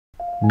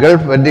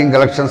Gulf wedding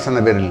collections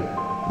എന്ന പേരിൽ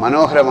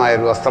മനോഹരമായ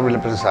ഒരു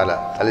വസ്ത്രവിൽപ്പനശാല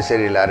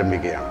തലശ്ശേരിയിൽ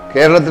ആരംഭിക്കുകയാണ്.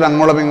 കേരളത്തിൽ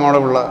അങ്ങോളം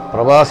ഇങ്ങോളമുള്ള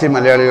പ്രവാസി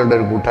മലയാളികളുടെ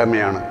ഒരു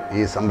കൂട്ടായ്മയാണ്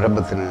ഈ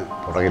സംരംഭത്തിന്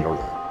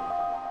പുറകിലുള്ളത്.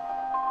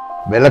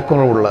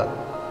 വിലക്കുറവുള്ള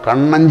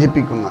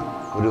കണ്ണഞ്ചിപ്പിക്കുന്ന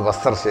ഒരു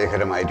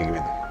വസ്ത്രശേഖരമായിരിക്കും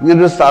ഇത്.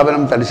 ഇങ്ങനൊരു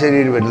സ്ഥാപനം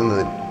തലശ്ശേരിയിൽ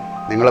വരുന്നതിൽ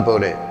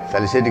നിങ്ങളെപ്പോലെ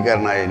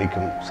തലശ്ശേരിക്കാരനായ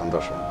എനിക്കും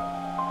സന്തോഷമുണ്ട്.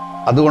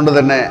 അതുകൊണ്ട്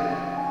തന്നെ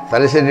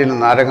തലശ്ശേരിയിൽ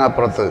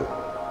നാരങ്ങാപ്പുറത്ത്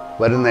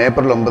വരുന്ന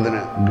ഏപ്രിൽ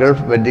 9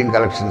 ഗൾഫ് വെഡ്ഡിംഗ്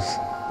കളക്ഷൻസ്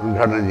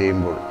ഉദ്ഘാടനം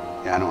ചെയ്യുമ്പോൾ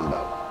ഞാനും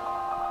ഉണ്ടാകും,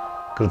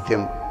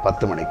 കൃത്യം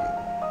 10 മണിക്ക്.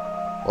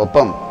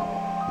 ഒപ്പം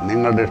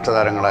നിങ്ങളുടെ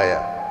ഇഷ്ടതാരങ്ങളായ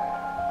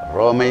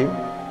റോമയും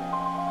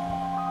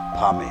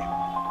ഭാമയും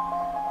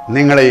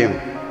നിങ്ങളെയും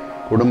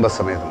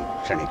കുടുംബസമേതം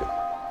ക്ഷണിക്കുന്നു.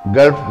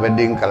 Gulf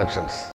wedding collections.